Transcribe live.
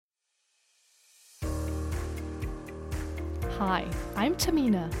Hi, I'm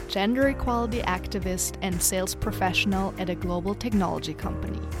Tamina, gender equality activist and sales professional at a global technology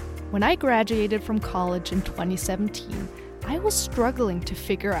company. When I graduated from college in 2017, I was struggling to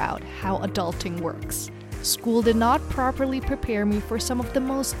figure out how adulting works. School did not properly prepare me for some of the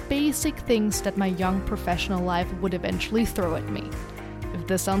most basic things that my young professional life would eventually throw at me. If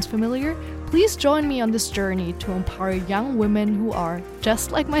this sounds familiar, please join me on this journey to empower young women who are,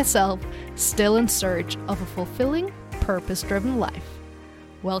 just like myself, still in search of a fulfilling, purpose-driven life.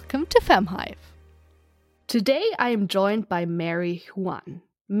 Welcome to FemHive. Today I am joined by Mary Huan.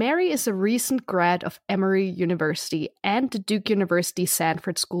 Mary is a recent grad of Emory University and the Duke University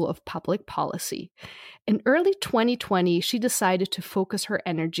Sanford School of Public Policy. In early 2020, she decided to focus her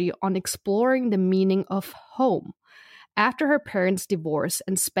energy on exploring the meaning of home. After her parents' divorce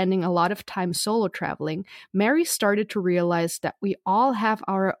and spending a lot of time solo traveling, Mary started to realize that we all have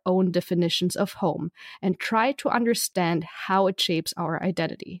our own definitions of home and try to understand how it shapes our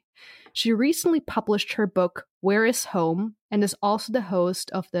identity. She recently published her book, Where is Home, and is also the host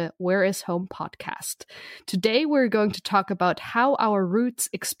of the Where is Home podcast. Today, we're going to talk about how our roots,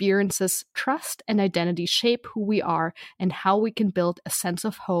 experiences, trust, and identity shape who we are and how we can build a sense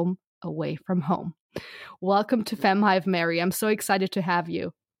of home away from home. Welcome to FemHive, Mary. I'm so excited to have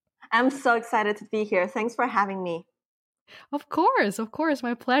you. I'm so excited to be here. Thanks for having me. Of course,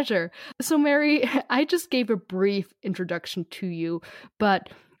 my pleasure. So, Mary, I just gave a brief introduction to you, but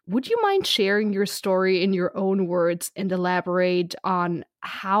would you mind sharing your story in your own words and elaborate on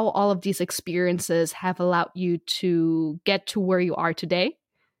how all of these experiences have allowed you to get to where you are today?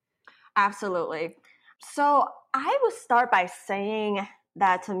 Absolutely. So I would start by saying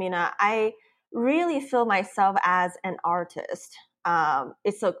that, Tamina, I really feel myself as an artist.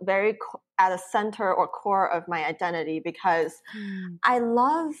 It's a very at the center or core of my identity because I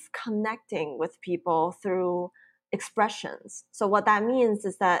love connecting with people through expressions. So what that means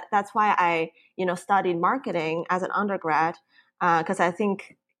is that that's why I, studied marketing as an undergrad, because I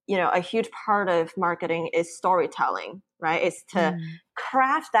think, a huge part of marketing is storytelling, right? It's to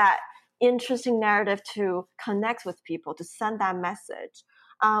craft that interesting narrative to connect with people, to send that message.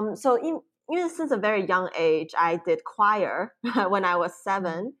 So even since a very young age, I did choir when I was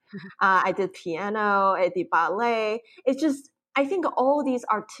 7. I did piano, I did ballet. It's just, I think all these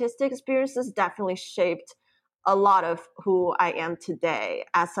artistic experiences definitely shaped a lot of who I am today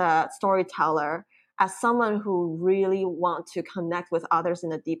as a storyteller, as someone who really wants to connect with others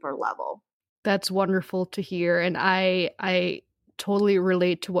in a deeper level. That's wonderful to hear. And I totally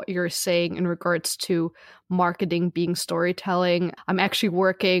relate to what you're saying in regards to marketing being storytelling. I'm actually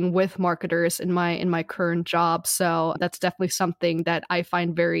working with marketers in my current job, so that's definitely something that I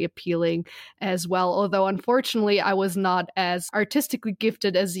find very appealing as well. Although unfortunately I was not as artistically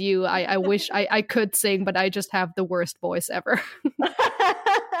gifted as you. I wish I could sing, but I just have the worst voice ever.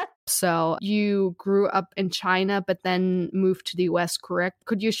 So you grew up in China, but then moved to the US, correct?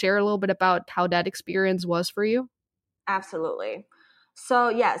 Could you share a little bit about how that experience was for you? Absolutely. So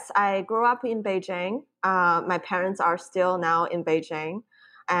yes, I grew up in Beijing. My parents are still now in Beijing,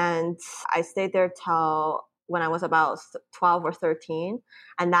 and I stayed there till when I was about 12 or 13.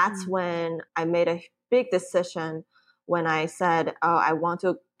 And that's when I made a big decision when I said, oh, I want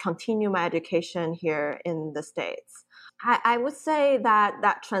to continue my education here in the States. I would say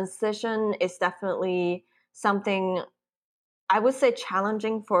that transition is definitely something I would say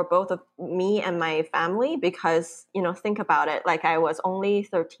challenging for both of me and my family because, think about it. Like I was only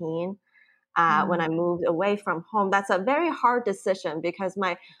 13 when I moved away from home. That's a very hard decision because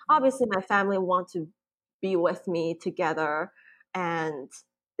obviously my family want to be with me together, and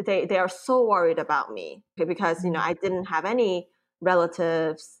they are so worried about me because, I didn't have any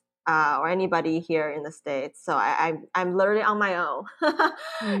relatives or anybody here in the States. So I'm literally on my own.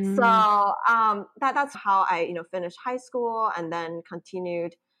 So that's how I, finished high school and then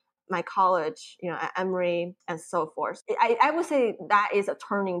continued my college, at Emory and so forth. I would say that is a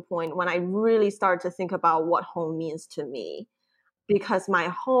turning point when I really started to think about what home means to me, because my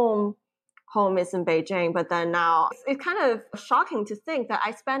home is in Beijing, but then now it's kind of shocking to think that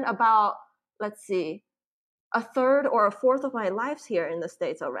I spent about, let's see, a third or a fourth of my life here in the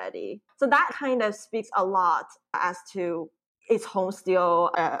States already. So that kind of speaks a lot as to, is home still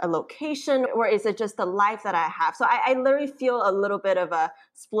a location, or is it just the life that I have? So I literally feel a little bit of a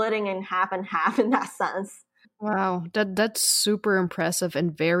splitting in half and half in that sense. Wow, that's super impressive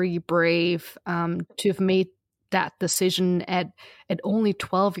and very brave to have made that decision at only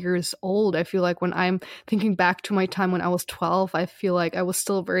 12 years old. I feel like when I'm thinking back to my time when I was 12, I feel like I was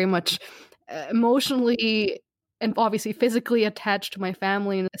still very much emotionally and obviously physically attached to my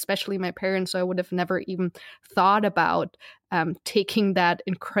family and especially my parents. So I would have never even thought about taking that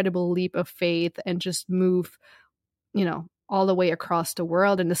incredible leap of faith and just move, all the way across the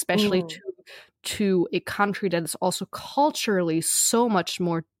world, and especially Mm. to a country that is also culturally so much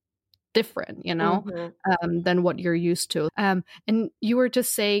more different, than what you're used to. And you were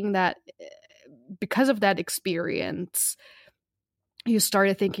just saying that because of that experience, you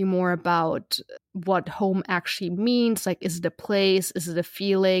started thinking more about what home actually means. Like, is it a place? Is it a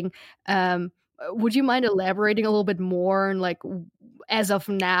feeling? Would you mind elaborating a little bit more? And like, as of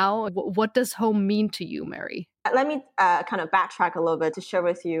now, what does home mean to you, Mary? Let me kind of backtrack a little bit to share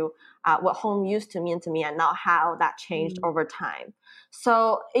with you what home used to mean to me and now how that changed over time.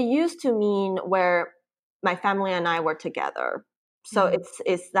 So it used to mean where my family and I were together. So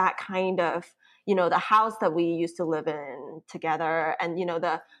it's that kind of, the house that we used to live in together, and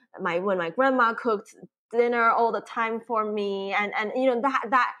when my grandma cooked dinner all the time for me, and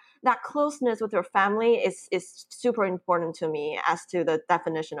that closeness with your family is super important to me as to the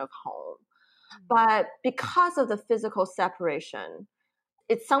definition of home. But because of the physical separation,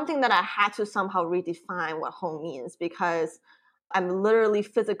 it's something that I had to somehow redefine what home means, because I'm literally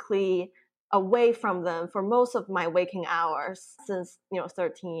physically away from them for most of my waking hours since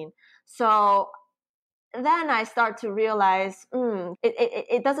 13. So then I start to realize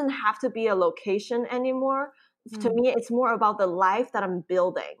it doesn't have to be a location anymore. To me, it's more about the life that I'm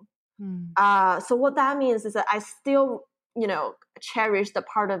building. So what that means is that I still cherish the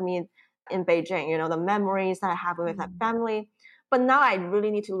part of me in Beijing, the memories that I have with my family. But now I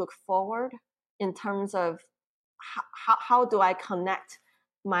really need to look forward in terms of how do I connect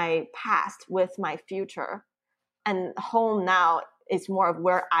my past with my future. And home now is more of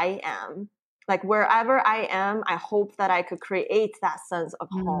where I am. Like wherever I am, I hope that I could create that sense of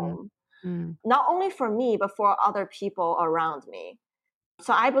home, not only for me, but for other people around me.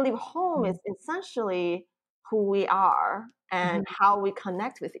 So I believe home is essentially who we are and how we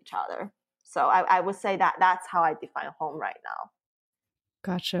connect with each other. So I would say that that's how I define home right now.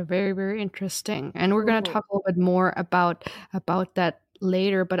 Gotcha. Very, very interesting. And we're going to talk a little bit more about that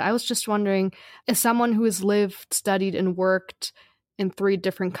later. But I was just wondering, as someone who has lived, studied, and worked in 3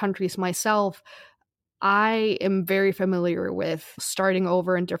 different countries myself, I am very familiar with starting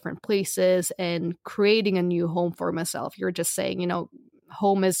over in different places and creating a new home for myself. You're just saying,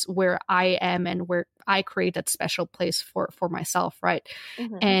 home is where I am and where I create that special place for myself, right?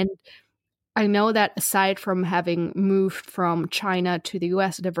 And I know that aside from having moved from China to the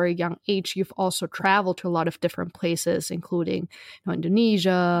US at a very young age, you've also traveled to a lot of different places, including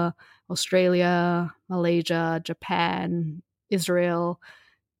Indonesia, Australia, Malaysia, Japan, Israel,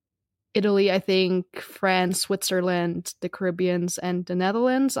 Italy, I think, France, Switzerland, the Caribbeans, and the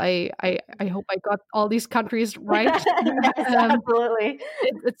Netherlands. I hope I got all these countries right. Yes, absolutely.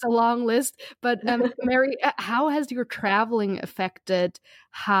 It's a long list. But Mary, how has your traveling affected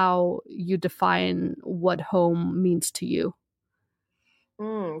how you define what home means to you?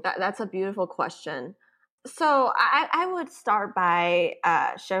 That's a beautiful question. So I would start by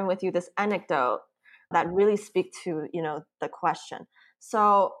sharing with you this anecdote that really speaks to the question.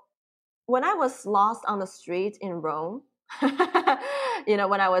 So when I was lost on the street in Rome, when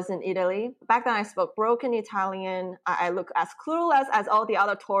I was in Italy, back then I spoke broken Italian. I look as clueless as all the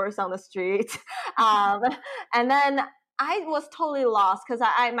other tourists on the street. And then I was totally lost because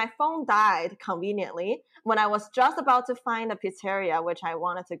my phone died conveniently when I was just about to find a pizzeria, which I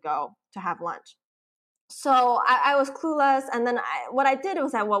wanted to go to have lunch. So I was clueless. And then what I did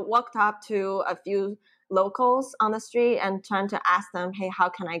was I walked up to a few locals on the street and trying to ask them, hey, how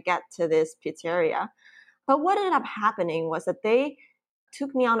can I get to this pizzeria? But what ended up happening was that they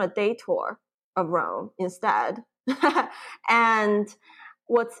took me on a day tour of Rome instead. And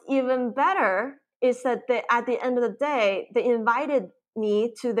what's even better is that at the end of the day, they invited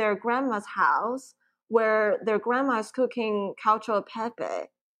me to their grandma's house where their grandma is cooking cacio e pepe.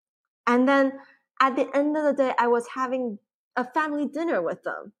 And then at the end of the day, I was having a family dinner with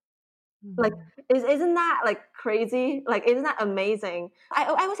them. Like, isn't that like crazy? Like, isn't that amazing?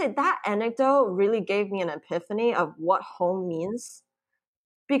 I would say that anecdote really gave me an epiphany of what home means,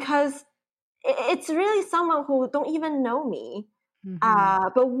 because it's really someone who don't even know me,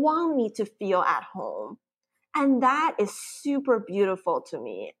 but want me to feel at home. And that is super beautiful to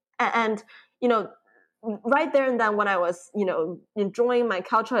me. And right there and then when I was, enjoying my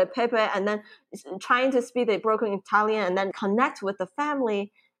cacio e pepe and then trying to speak the broken Italian and then connect with the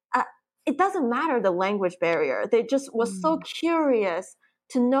family, it doesn't matter the language barrier. They just was so curious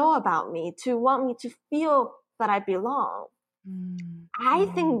to know about me, to want me to feel that I belong. I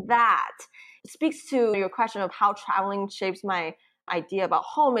think that speaks to your question of how traveling shapes my idea about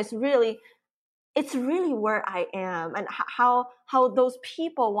home. It's really where I am, and how those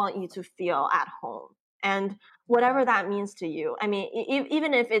people want you to feel at home, and whatever that means to you. I mean,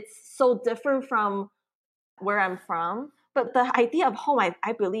 even if it's so different from where I'm from, but the idea of home,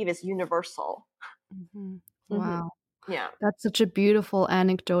 I believe, is universal. Mm-hmm. Mm-hmm. Wow. Yeah. That's such a beautiful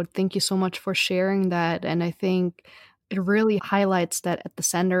anecdote. Thank you so much for sharing that. And I think it really highlights that at the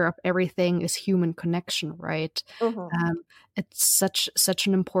center of everything is human connection, right? Mm-hmm. It's such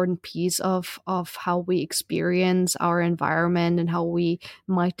an important piece of how we experience our environment and how we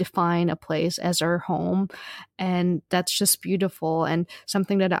might define a place as our home. And that's just beautiful. And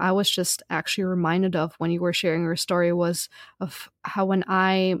something that I was just actually reminded of when you were sharing your story was of how when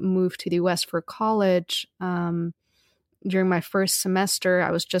I moved to the US for college, during my first semester,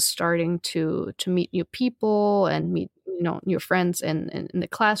 I was just starting to meet new people and meet new friends in the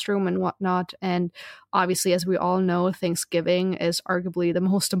classroom and whatnot. And obviously, as we all know, Thanksgiving is arguably the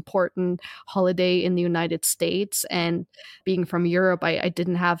most important holiday in the United States. And being from Europe, I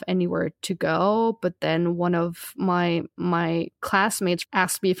didn't have anywhere to go. But then one of my classmates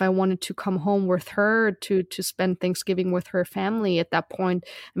asked me if I wanted to come home with her to spend Thanksgiving with her family. At that point,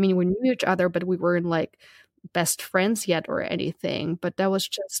 I mean, we knew each other, but we weren't like best friends yet or anything, but that was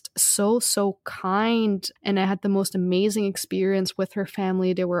just so kind, and I had the most amazing experience with her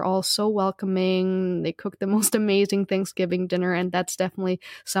family. They were all so welcoming. They cooked the most amazing Thanksgiving dinner, and that's definitely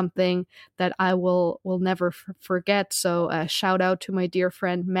something that I will never forget. So shout out to my dear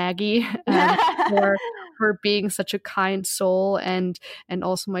friend Maggie for being such a kind soul, and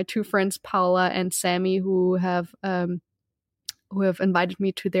also my two friends Paula and Sammy who have invited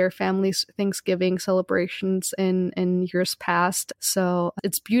me to their family's Thanksgiving celebrations in years past. So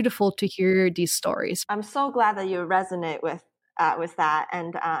it's beautiful to hear these stories. I'm so glad that you resonate with that,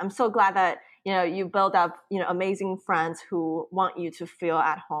 and I'm so glad that you build up amazing friends who want you to feel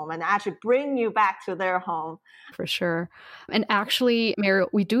at home and actually bring you back to their home. For sure. And actually, Mary,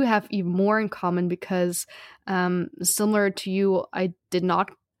 we do have even more in common because similar to you, I did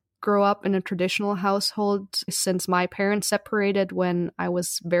not grow up in a traditional household since my parents separated when I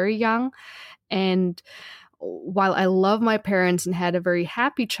was very young. And while I love my parents and had a very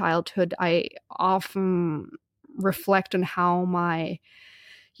happy childhood, I often reflect on how my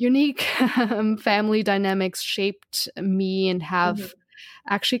unique family dynamics shaped me and have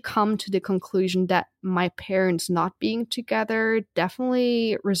actually come to the conclusion that my parents not being together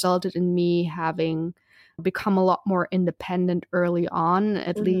definitely resulted in me having become a lot more independent early on,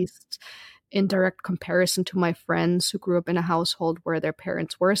 at least in direct comparison to my friends who grew up in a household where their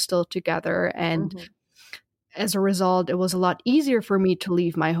parents were still together. And as a result, it was a lot easier for me to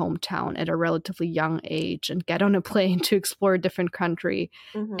leave my hometown at a relatively young age and get on a plane to explore a different country.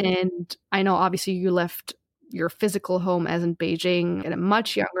 And I know obviously you left your physical home, as in Beijing, at a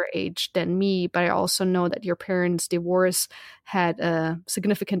much younger age than me, but I also know that your parents' divorce had a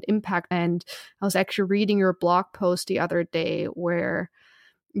significant impact. And I was actually reading your blog post the other day where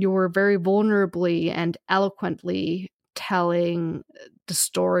you were very vulnerably and eloquently telling the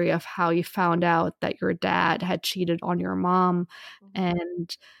story of how you found out that your dad had cheated on your mom.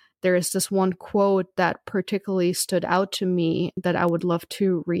 And there is this one quote that particularly stood out to me that I would love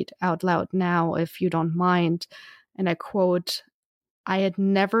to read out loud now, if you don't mind. And I quote, "I had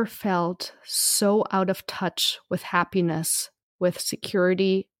never felt so out of touch with happiness, with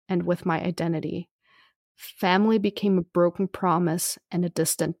security, and with my identity. Family became a broken promise and a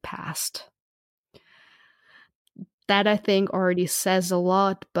distant past." That I think already says a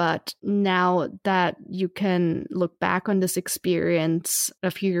lot, but now that you can look back on this experience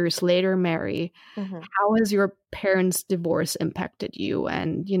a few years later, Mary, how has your parents' divorce impacted you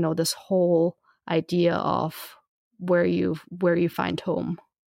and, this whole idea of where you find home?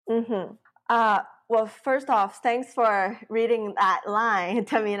 Well, first off, thanks for reading that line,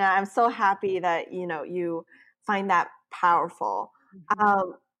 Tamina. I'm so happy that you find that powerful.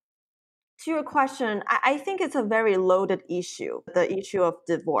 To your question, I think it's a very loaded issue, the issue of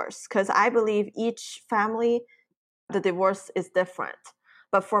divorce, because I believe each family, the divorce is different.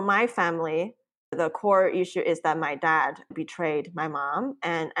 But for my family, the core issue is that my dad betrayed my mom,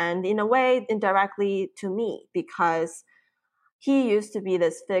 and in a way, indirectly to me, because he used to be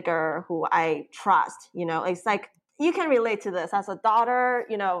this figure who I trust. It's like you can relate to this as a daughter.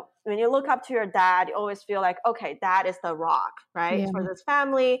 When you look up to your dad, you always feel like, okay, dad is the rock, right? Yeah. For this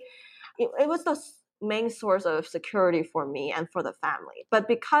family. It was the main source of security for me and for the family. But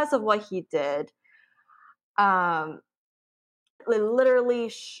because of what he did, it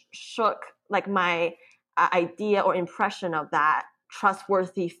literally shook like my idea or impression of that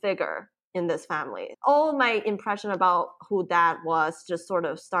trustworthy figure in this family. All my impression about who dad was just sort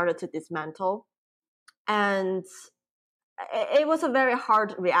of started to dismantle. And it was a very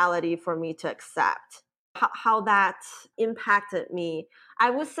hard reality for me to accept. How that impacted me, I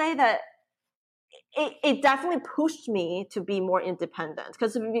would say that it definitely pushed me to be more independent,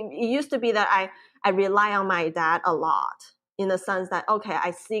 because it used to be that I rely on my dad a lot, in the sense that, okay,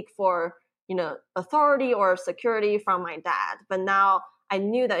 I seek for, authority or security from my dad. But now I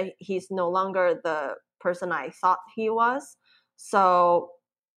knew that he's no longer the person I thought he was. So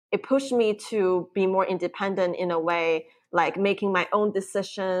it pushed me to be more independent in a way, like making my own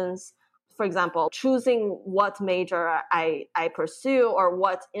decisions. For example, choosing what major I pursue, or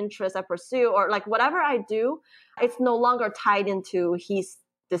what interest I pursue, or like whatever I do, it's no longer tied into his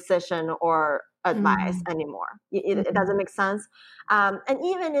decision or advice anymore. It doesn't make sense. And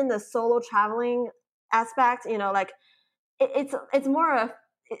even in the solo traveling aspect, like it's more of,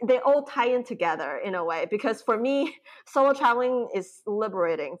 they all tie in together in a way, because for me, solo traveling is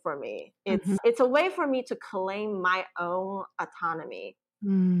liberating for me. It's a way for me to claim my own autonomy.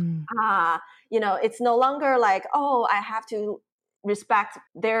 It's no longer like, oh, I have to respect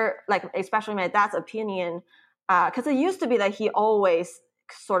their, like, especially my dad's opinion, because it used to be that he always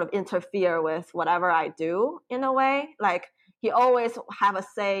sort of interfere with whatever I do, in a way. Like, he always have a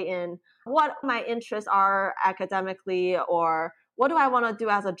say in what my interests are academically, or what do I want to do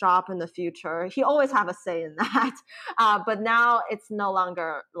as a job in the future. He always have a say in that. But now it's no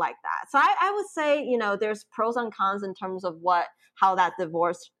longer like that. So I would say, there's pros and cons in terms of how that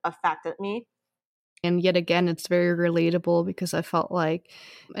divorce affected me. And yet again, it's very relatable, because I felt like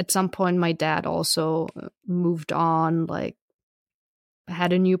at some point my dad also moved on, like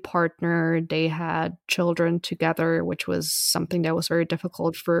had a new partner, they had children together, which was something that was very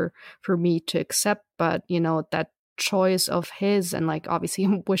difficult for me to accept. But that choice of his, and like obviously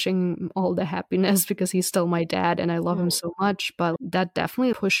I'm wishing him all the happiness, because he's still my dad and I love him so much, but that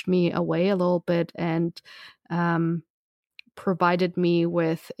definitely pushed me away a little bit, and provided me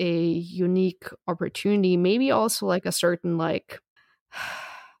with a unique opportunity, maybe also like a certain like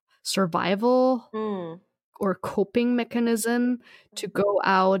survival or coping mechanism to go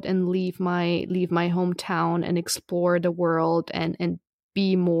out and leave my hometown and explore the world and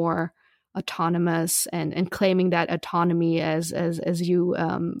be more autonomous, and claiming that autonomy as you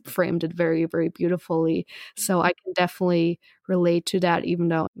framed it very, very beautifully. So I can definitely relate to that, even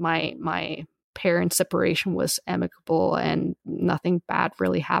though my parents' separation was amicable and nothing bad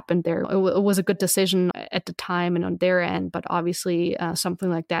really happened there. It was a good decision at the time and on their end, but obviously something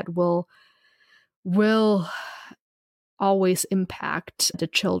like that will always impact the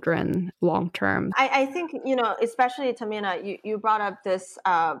children long term. I think, especially Tamina, you brought up this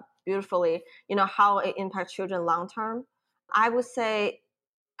beautifully, how it impacts children long term. I would say,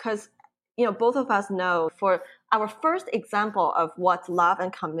 because, both of us know, for our first example of what love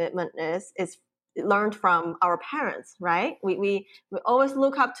and commitment is learned from our parents, right? We always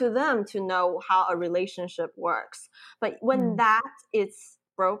look up to them to know how a relationship works. But when that is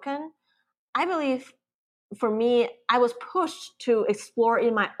broken, I believe, for me, I was pushed to explore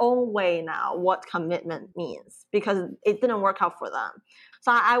in my own way now what commitment means, because it didn't work out for them.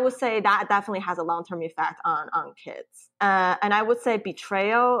 So I would say that definitely has a long-term effect on kids. And I would say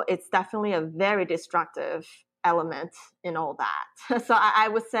betrayal, it's definitely a very destructive element in all that. So I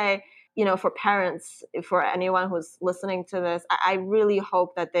would say, for parents, for anyone who's listening to this, I really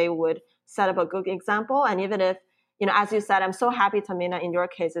hope that they would set up a good example. And even if, as you said, I'm so happy, Tamina, in your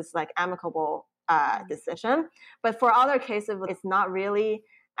case, it's like amicable decision. But for other cases, it's not really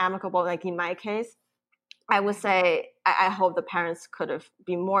amicable. Like in my case, I would say I hope the parents could have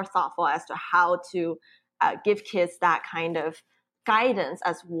been more thoughtful as to how to give kids that kind of guidance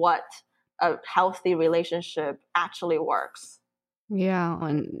as what a healthy relationship actually works. Yeah,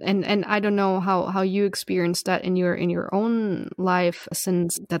 and I don't know how you experienced that in your own life,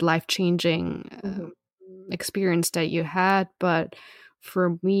 since that life-changing experience that you had, but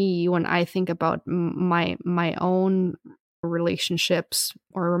for me, when I think about my own relationships,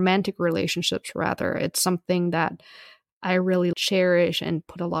 or romantic relationships rather, it's something that I really cherish and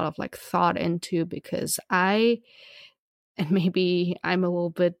put a lot of like thought into, because and maybe I'm a little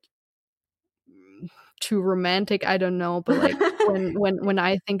bit too romantic, I don't know, but like when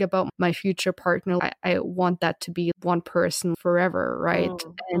I think about my future partner, I want that to be one person forever, right?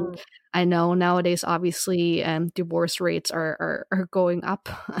 And I know nowadays, obviously, divorce rates are going up.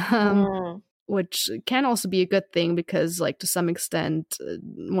 which can also be a good thing because, like, to some extent,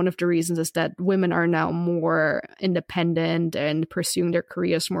 one of the reasons is that women are now more independent and pursuing their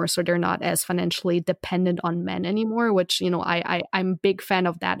careers more, so they're not as financially dependent on men anymore, which, you know, I'm a big fan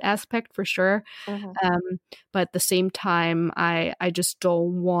of that aspect for sure. But at the same time, I just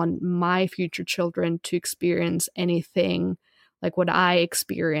don't want my future children to experience anything like what I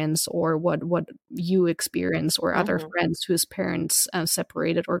experience or what you experience or other friends whose parents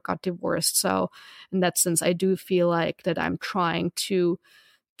separated or got divorced. So in that sense, I do feel like that I'm trying to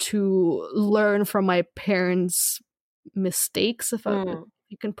learn from my parents' mistakes, if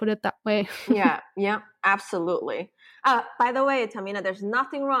you can put it that way. Yeah, absolutely. By the way, Tamina, there's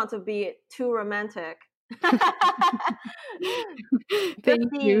nothing wrong to be too romantic. Thank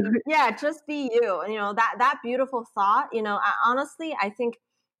you. Yeah, just be you. You know, that beautiful thought, you know, honestly, I think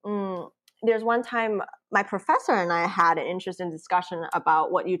there's one time my professor and I had an interesting discussion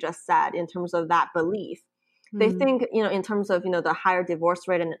about what you just said in terms of that belief. They think, you know, in terms of, you know, the higher divorce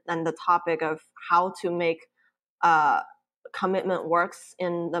rate and the topic of how to make commitment works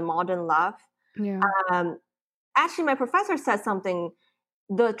in the modern love. Yeah. Actually, my professor said something.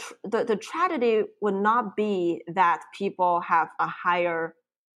 The tragedy would not be that people have a higher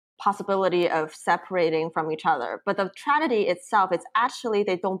possibility of separating from each other, but the tragedy itself is actually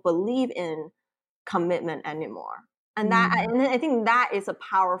they don't believe in commitment anymore, and and I think that is a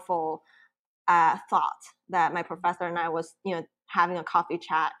powerful thought that my professor and I was, you know, having a coffee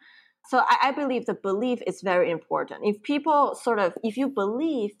chat. So I believe the belief is very important. If people if you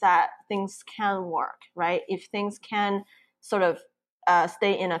believe that things can work, right? If things can sort of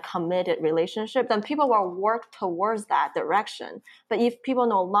stay in a committed relationship, then people will work towards that direction. But if people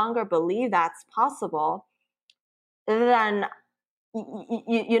no longer believe that's possible, then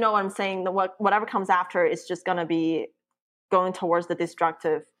you know what I'm saying? Whatever comes after is just going to be going towards the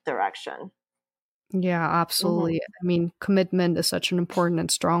destructive direction. Yeah, absolutely. I mean, commitment is such an important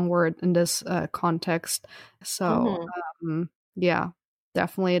and strong word in this context. So, yeah,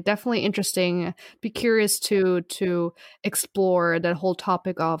 definitely interesting. Be curious to explore that whole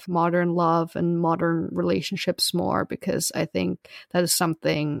topic of modern love and modern relationships more, because I think that is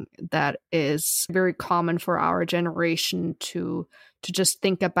something that is very common for our generation to just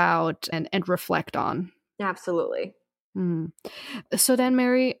think about and reflect on. Absolutely. So then,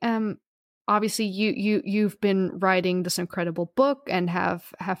 Mary, obviously you've been writing this incredible book and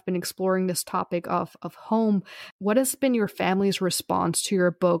have been exploring this topic of home. What has been your family's response to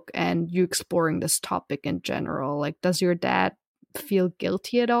your book and you exploring this topic in general? Like, does your dad feel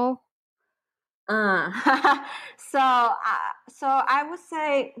guilty at all? So I would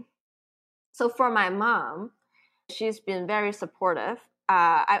say, so for my mom, she's been very supportive.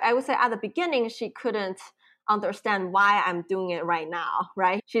 I would say at the beginning, she couldn't understand why I'm doing it right now,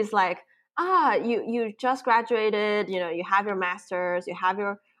 right? She's like, you just graduated, you know, you have your master's, you have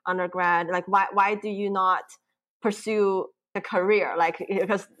your undergrad. Like, why do you not pursue a career? Like,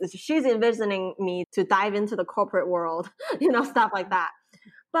 because she's envisioning me to dive into the corporate world, you know, stuff like that.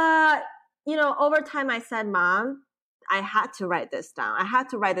 But, you know, over time I said, Mom, I had to write this down. I had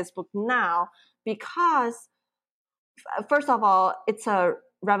to write this book now because, first of all, it's a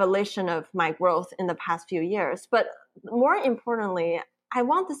revelation of my growth in the past few years. But more importantly, I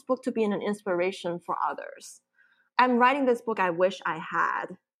want this book to be an inspiration for others. I'm writing this book I wish I had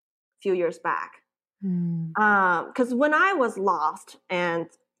a few years back. Because when I was lost and,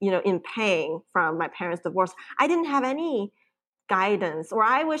 you know, in pain from my parents' divorce, I didn't have any guidance, or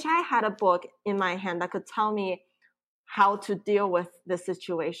I wish I had a book in my hand that could tell me how to deal with this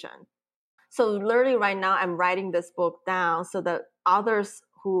situation. So literally right now I'm writing this book down so that others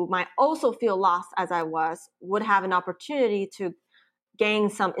who might also feel lost as I was would have an opportunity to gain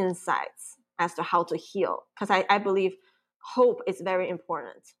some insights as to how to heal. Because I believe hope is very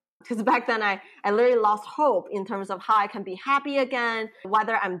important. Because back then I literally lost hope in terms of how I can be happy again,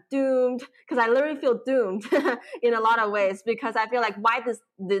 whether I'm doomed, because I literally feel doomed in a lot of ways, because I feel like, why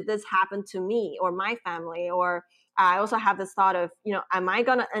did this happen to me or my family? Or I also have this thought of, you know, am I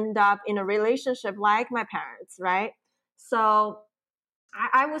going to end up in a relationship like my parents, right? So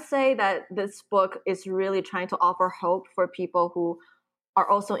I would say that this book is really trying to offer hope for people who are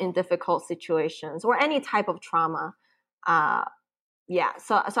also in difficult situations or any type of trauma.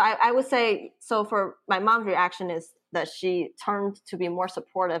 So I would say, so for my mom's reaction is that she turned to be more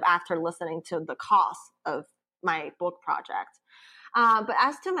supportive after listening to the cost of my book project. But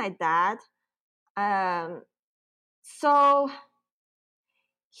as to my dad, so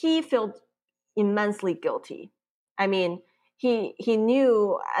he felt immensely guilty. I mean, he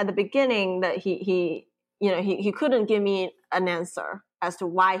knew at the beginning that he couldn't give me an answer as to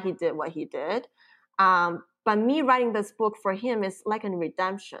why he did what he did. But me writing this book for him is like a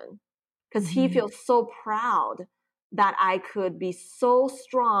redemption, because he feels so proud that I could be so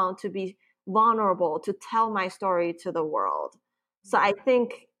strong to be vulnerable, to tell my story to the world. So I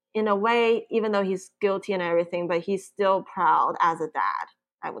think in a way, even though he's guilty and everything, but he's still proud as a dad,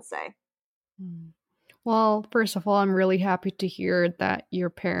 I would say. Well, first of all, I'm really happy to hear that your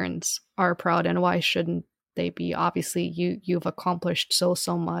parents are proud, and why shouldn't they be? Obviously, you've accomplished so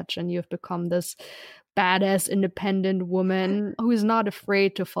much, and you've become this badass independent woman who is not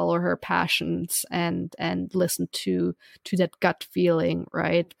afraid to follow her passions and listen to that gut feeling,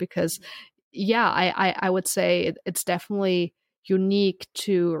 right? Because I would say it's definitely unique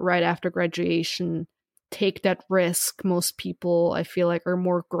to, right after graduation, take that risk. Most people, I feel like, are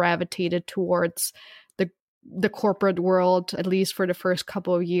more gravitated towards the corporate world, at least for the first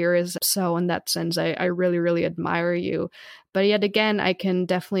couple of years. So in that sense, I really, really admire you. But yet again, I can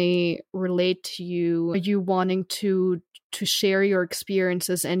definitely relate to you wanting to share your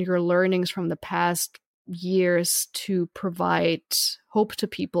experiences and your learnings from the past years to provide hope to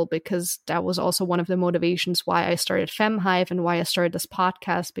people, because that was also one of the motivations why I started FemHive and why I started this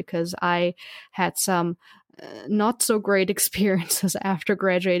podcast, because I had some not so great experiences after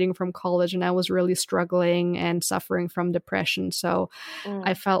graduating from college, and I was really struggling and suffering from depression. So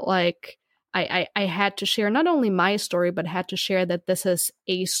I felt like I had to share not only my story, but had to share that this is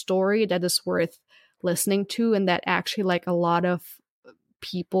a story that is worth listening to, and that actually like a lot of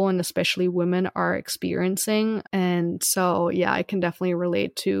people, and especially women, are experiencing. And so I can definitely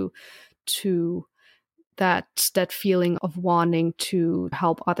relate to that feeling of wanting to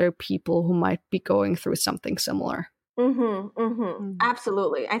help other people who might be going through something similar.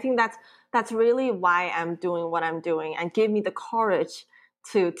 Absolutely. I think that's really why I'm doing what I'm doing, and give me the courage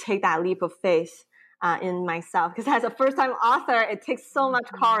to take that leap of faith in myself. Because as a first-time author, it takes so much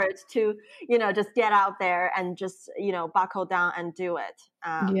courage to, just get out there and just, buckle down and do it.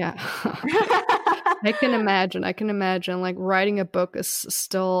 I can imagine like writing a book is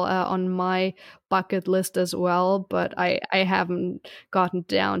still on my bucket list as well, but I haven't gotten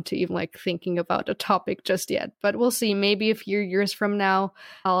down to even like thinking about the topic just yet. But we'll see. Maybe a few years from now,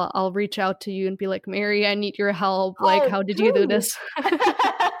 I'll reach out to you and be like, Mary, I need your help. Like, how did you do this?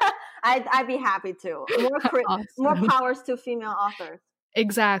 I'd be happy to. Awesome. More powers to female authors.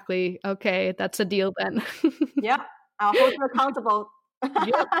 Exactly. Okay, that's a deal then. Yep. I'll hold you accountable.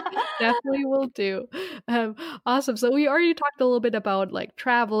 Yep, definitely will do. Awesome. So we already talked a little bit about like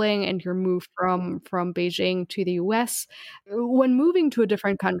traveling and your move from Beijing to the US. When moving to a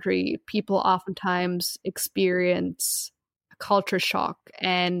different country, people oftentimes experience a culture shock,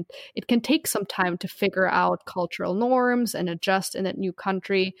 and it can take some time to figure out cultural norms and adjust in that new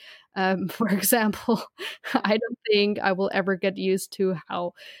country. For example, I don't think I will ever get used to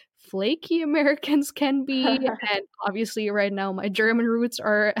how flaky Americans can be. And obviously right now my German roots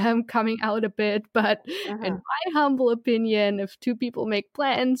are coming out a bit, but in my humble opinion, if two people make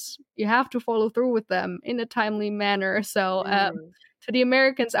plans, you have to follow through with them in a timely manner. So to the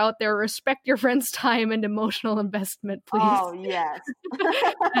Americans out there, respect your friend's time and emotional investment, please. Oh, yes.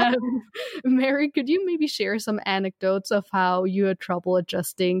 Mary, could you maybe share some anecdotes of how you had trouble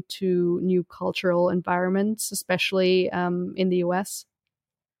adjusting to new cultural environments, especially in the US?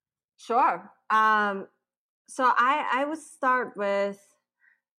 Sure. So I would start with,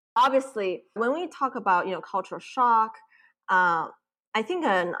 obviously, when we talk about, cultural shock, I think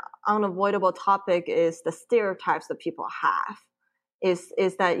an unavoidable topic is the stereotypes that people have. Is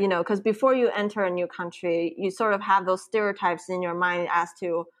that, because before you enter a new country, you sort of have those stereotypes in your mind as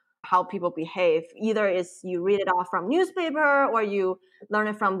to how people behave. Either is you read it off from newspaper, or you learn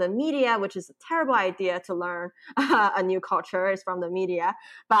it from the media, which is a terrible idea to learn a new culture is from the media.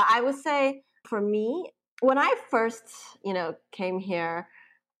 But I would say for me, when I first, came here,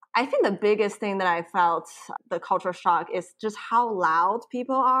 I think the biggest thing that I felt the culture shock is just how loud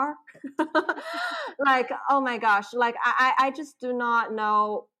people are. Like, oh my gosh, like I just do not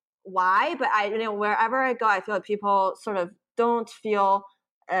know why, but wherever I go, I feel like people sort of don't feel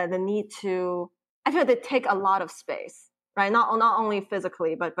the need to, I feel like they take a lot of space, right? Not only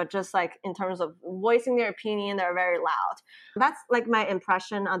physically, but just like in terms of voicing their opinion, they're very loud. That's like my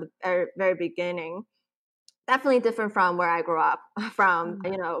impression at the very, very beginning. Definitely different from where I grew up from,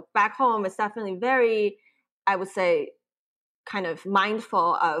 back home. It's definitely very, I would say, kind of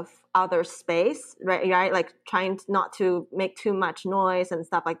mindful of other space, right? Like trying not to make too much noise and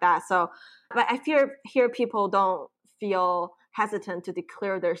stuff like that. So, but I hear people don't feel hesitant to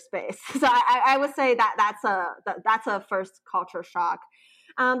declare their space. So I would say that's a first culture shock.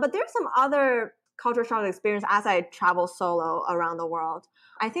 But there's some other culture shock experience as I travel solo around the world.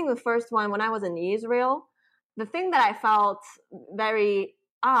 I think the first one, when I was in Israel, the thing that I felt very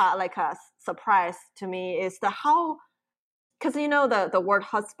like a surprise to me is because the word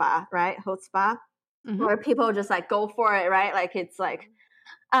chutzpah, right? Chutzpah, where people just like go for it, right? Like it's like,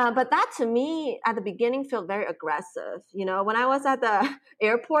 but that to me at the beginning felt very aggressive. When I was at the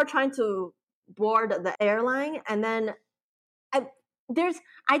airport trying to board the airline, and then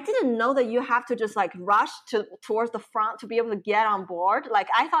I didn't know that you have to just like rush towards the front to be able to get on board. Like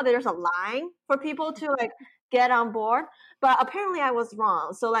I thought there's a line for people to like get on board, but apparently I was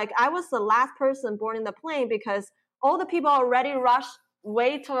wrong. So like I was the last person boarding the plane because all the people already rushed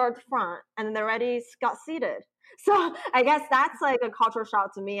way toward the front and they already got seated. So I guess that's like a cultural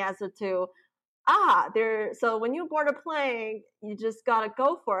shock to me as to so when you board a plane, you just gotta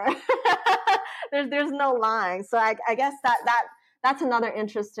go for it. there's no line. So I guess that's another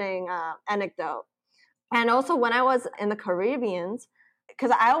interesting anecdote. And also when I was in the Caribbean,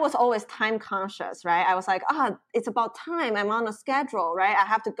 because I was always time conscious, right? I was like, it's about time. I'm on a schedule, right? I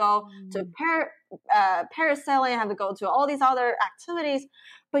have to go to parasailing. I have to go to all these other activities.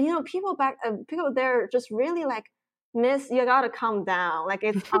 But people there just really like, Miss, you gotta calm down. Like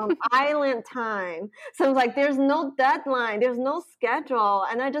it's island time. So it's like there's no deadline, there's no schedule,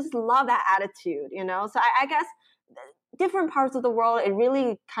 and I just love that attitude. So I guess different parts of the world, it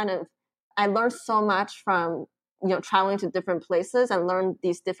really I learned so much from traveling to different places and learn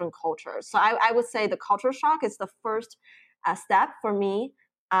these different cultures. So I would say the culture shock is the first step for me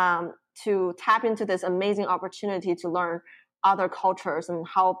to tap into this amazing opportunity to learn other cultures and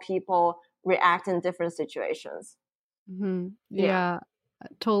how people react in different situations. Mm-hmm. Yeah, I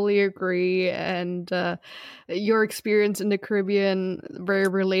totally agree. And your experience in the Caribbean, very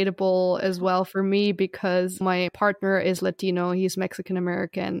relatable as well for me because my partner is Latino, he's Mexican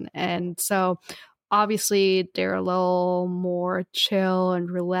American. And so obviously they're a little more chill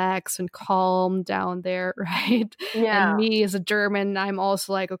and relaxed and calm down there, right? Yeah. And me as a German, I'm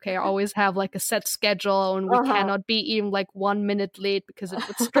also like, okay, I always have like a set schedule and we cannot be even like 1 minute late because it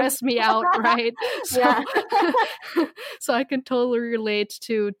would stress me out, right? So, so I can totally relate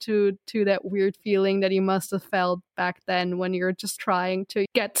to that weird feeling that you must have felt back then when you're just trying to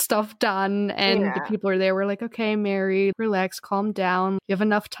get stuff done and the people are there were like, okay, Mary, relax, calm down. You have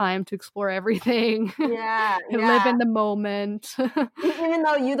enough time to explore everything. Live in the moment. Even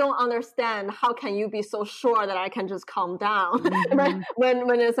though you don't understand, how can you be so sure that I can just calm down?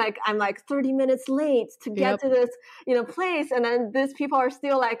 when it's like I'm like 30 minutes late to get to this place, and then these people are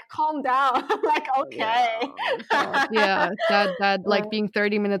still like, calm down. I'm like, okay. That like being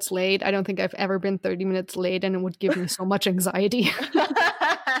 30 minutes late, I don't think I've ever been 30 minutes late, and it would give me so much anxiety.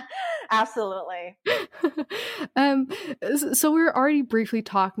 Absolutely. So we were already briefly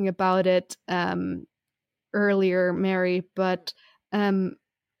talking about it earlier, Mary, but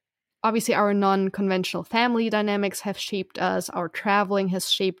obviously our non-conventional family dynamics have shaped us, our traveling has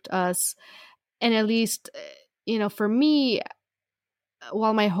shaped us, and at least, for me,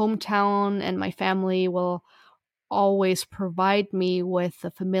 while my hometown and my family will always provide me with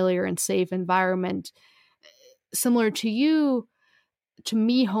a familiar and safe environment, similar to you, to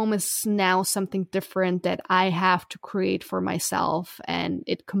me, home is now something different that I have to create for myself. And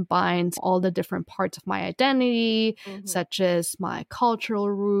it combines all the different parts of my identity, such as my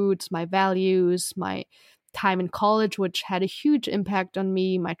cultural roots, my values, my time in college, which had a huge impact on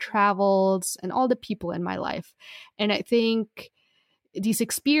me, my travels, and all the people in my life. And I think these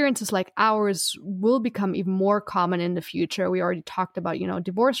experiences like ours will become even more common in the future. We already talked about,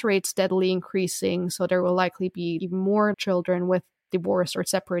 divorce rates steadily increasing. So there will likely be even more children with divorced or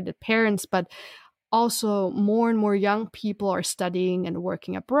separated parents, but also more and more young people are studying and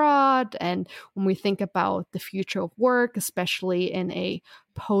working abroad. And when we think about the future of work, especially in a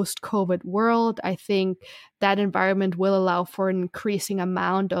post-COVID world, I think that environment will allow for an increasing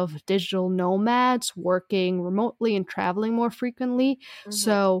amount of digital nomads working remotely and traveling more frequently.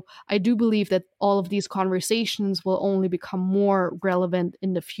 So I do believe that all of these conversations will only become more relevant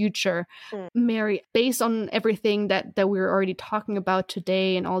in the future. Mary, based on everything that we're already talking about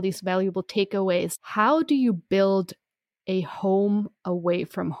today and all these valuable takeaways, how do you build a home away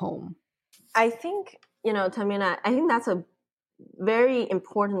from home? I think, Tamina, I think that's a very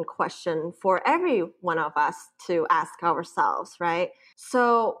important question for every one of us to ask ourselves, right?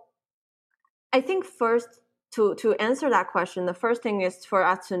 So I think first, to answer that question, the first thing is for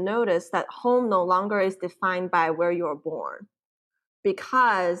us to notice that home no longer is defined by where you were born,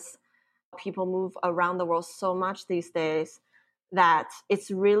 because people move around the world so much these days. that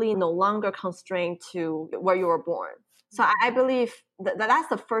it's really no longer constrained to where you were born. So I believe that's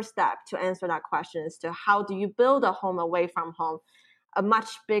the first step to answer that question, is to how do you build a home away from home, a much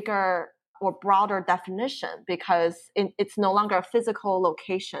bigger or broader definition, because it's no longer a physical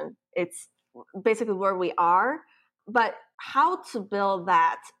location. It's basically where we are. But how to build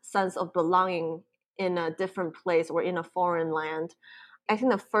that sense of belonging in a different place or in a foreign land, I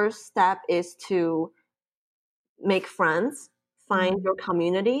think the first step is to make friends, find your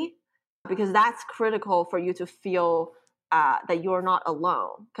community, because that's critical for you to feel that you're not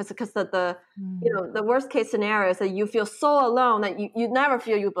alone. Because the worst case scenario is that you feel so alone that you never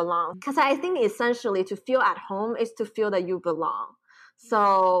feel you belong. Because I think essentially to feel at home is to feel that you belong.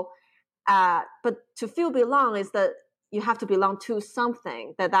 So, but to feel belong is that you have to belong to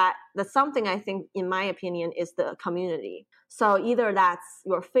something. That something, I think, in my opinion, is the community. So either that's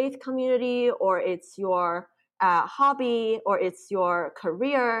your faith community, or it's your hobby, or it's your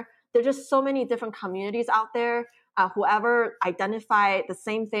career. There's just so many different communities out there. Whoever identify the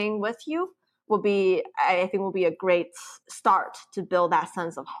same thing with you will be a great start to build that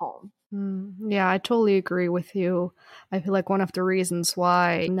sense of home. Yeah, I totally agree with you. I feel like one of the reasons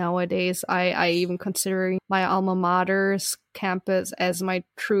why nowadays I even consider my alma mater's campus as my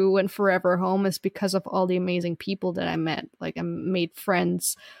true and forever home is because of all the amazing people that I met. Like, I made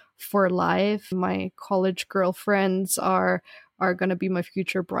friends for life. My college girlfriends are going to be my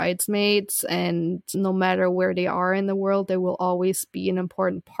future bridesmaids, and no matter where they are in the world, they will always be an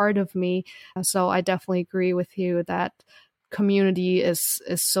important part of me. So I definitely agree with you that community is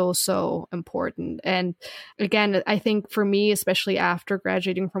so important. And again, I think for me, especially after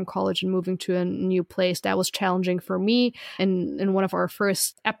graduating from college and moving to a new place, that was challenging for me. And in one of our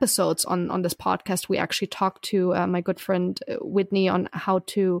first episodes on this podcast, we actually talked to my good friend Whitney on how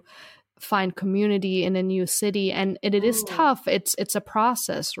to find community in a new city, and it is tough. It's a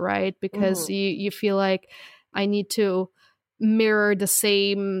process, right? Because you feel like I need to mirror the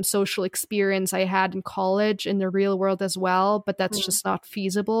same social experience I had in college in the real world as well, but that's just not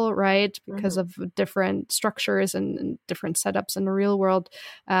feasible, right? Because of different structures and different setups in the real world.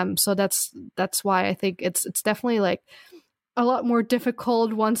 So that's why I think it's definitely like a lot more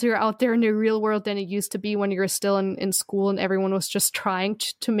difficult once you're out there in the real world than it used to be when you were still in school and everyone was just trying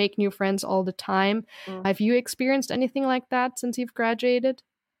to make new friends all the time. Have you experienced anything like that since you've graduated?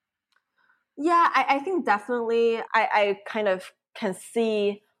 Yeah, I think definitely I kind of can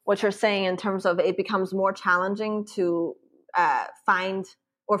see what you're saying in terms of it becomes more challenging to find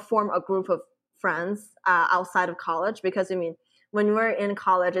or form a group of friends outside of college, because I mean, when we're in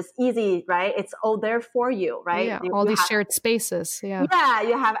college, it's easy, right? It's all there for you, right? Yeah, all these shared spaces. Yeah. Yeah,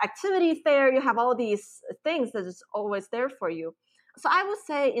 you have activities there, you have all these things that is always there for you. So I would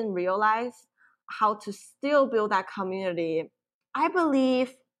say in real life, how to still build that community, I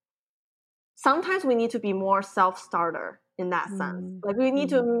believe sometimes we need to be more self-starter in that sense. Like we need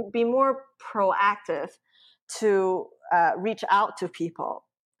to be more proactive to reach out to people,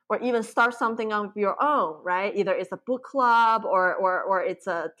 or even start something of your own, right? Either it's a book club or it's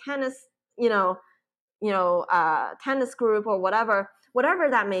a tennis, tennis group or whatever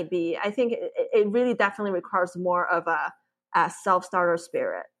that may be. I think it really definitely requires more of a self-starter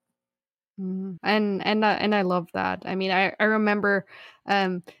spirit. And I love that. I mean, I remember,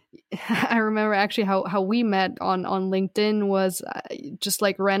 I remember actually how we met on LinkedIn was just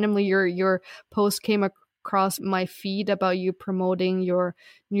like randomly your post came across my feed about you promoting your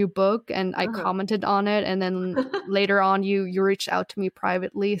new book, and I commented on it, and then later on you reached out to me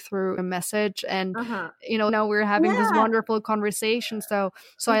privately through a message, and now we're having this wonderful conversation. So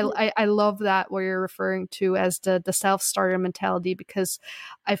I love that, what you're referring to as the self-starter mentality, because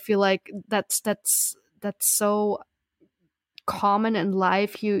I feel like that's so common in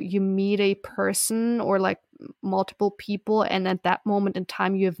life. You meet a person or like multiple people, and at that moment in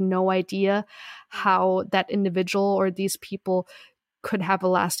time you have no idea how that individual or these people could have a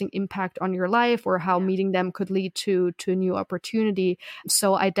lasting impact on your life, or how meeting them could lead to a new opportunity.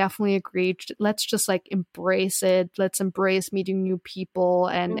 So I definitely agree. Let's just like embrace it. Let's embrace meeting new people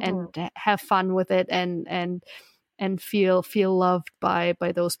and have fun with it, and feel loved by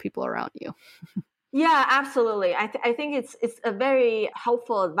those people around you. Yeah, absolutely. I think it's a very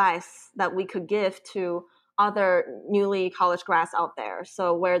helpful advice that we could give to other newly college grads out there.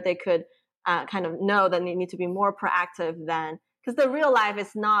 So where they could kind of know that they need to be more proactive than, because the real life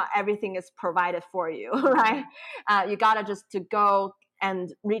is not everything is provided for you, right? You gotta just to go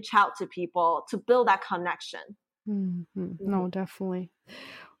and reach out to people to build that connection. No, definitely.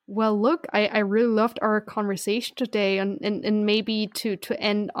 Well, look, I really loved our conversation today, and maybe to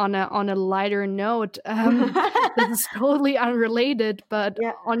end on a lighter note. This is totally unrelated, but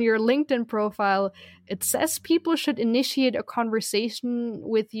Yeah. on your LinkedIn profile, it says people should initiate a conversation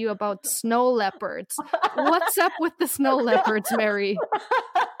with you about snow leopards. What's up with the snow leopards, Mary?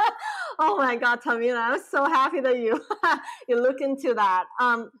 Oh my God, Tamina, I'm so happy that you you look into that.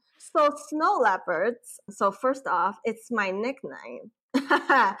 So snow leopards. So first off, it's my nickname.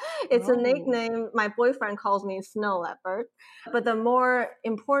 It's a nickname. My boyfriend calls me Snow Leopard. But the more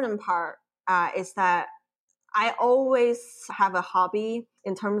important part is that I always have a hobby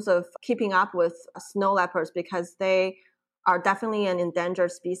in terms of keeping up with snow leopards because they are definitely an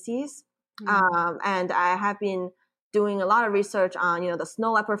endangered species. And I have been doing a lot of research on, the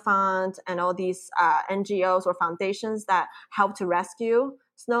Snow Leopard Fund and all these NGOs or foundations that help to rescue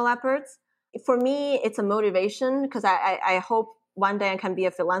snow leopards. For me, it's a motivation because I hope one day I can be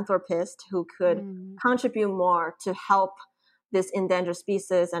a philanthropist who could contribute more to help this endangered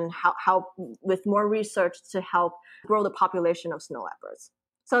species and help with more research to help grow the population of snow leopards.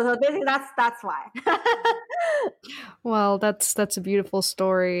 So basically that's why. Well, that's a beautiful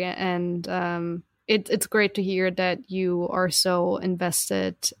story, and it's great to hear that you are so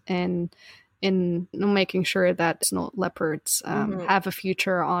invested in making sure that snow leopards have a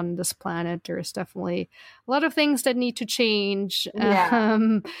future on this planet. There's definitely a lot of things that need to change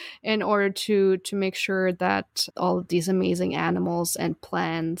in order to make sure that all of these amazing animals and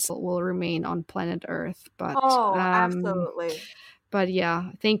plants will remain on planet Earth. But absolutely. But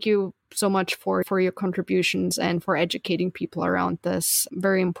yeah, thank you so much for your contributions and for educating people around this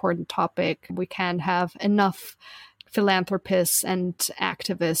very important topic. We can't have enough philanthropists and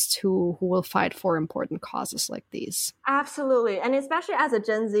activists who will fight for important causes like these. Absolutely. And especially as a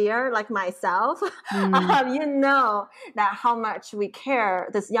Gen Zer like myself, you know that how much we care,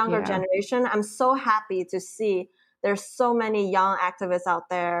 this younger generation. I'm so happy to see there's so many young activists out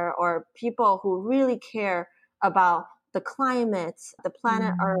there or people who really care about the climate, the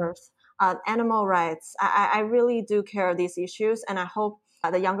planet Earth, animal rights. I really do care of these issues. And I hope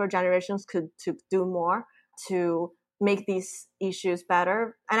the younger generations could do more to make these issues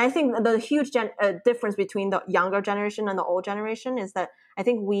better. And I think the huge difference between the younger generation and the old generation is that I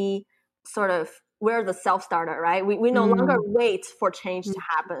think we're the self-starter, right? We no longer wait for change to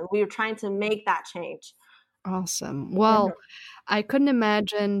happen. We are trying to make that change. Awesome. Well, I couldn't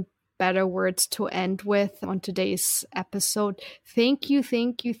imagine better words to end with on today's episode. Thank you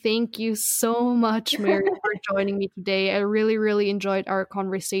so much, Mary, for joining me today. I really, really enjoyed our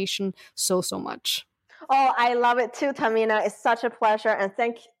conversation so much. Oh, I love it too, Tamina. It's such a pleasure. And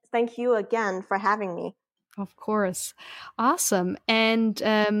thank you again for having me. Of course. Awesome. And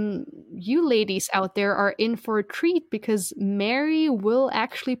you ladies out there are in for a treat because Mary will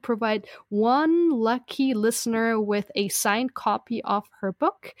actually provide one lucky listener with a signed copy of her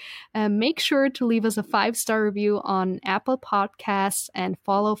book. Make sure to leave us a 5-star review on Apple Podcasts and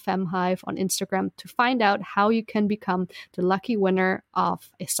follow FemHive on Instagram to find out how you can become the lucky winner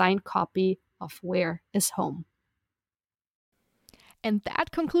of a signed copy of Where is Home. And that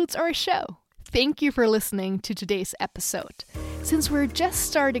concludes our show. Thank you for listening to today's episode. Since we're just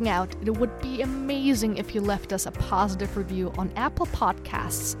starting out, it would be amazing if you left us a positive review on Apple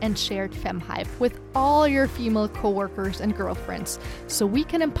Podcasts and shared FemHive with all your female coworkers and girlfriends so we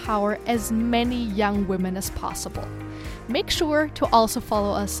can empower as many young women as possible. Make sure to also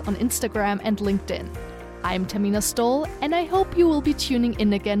follow us on Instagram and LinkedIn. I'm Tamina Stoll, and I hope you will be tuning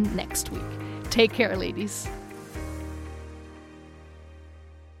in again next week. Take care, ladies.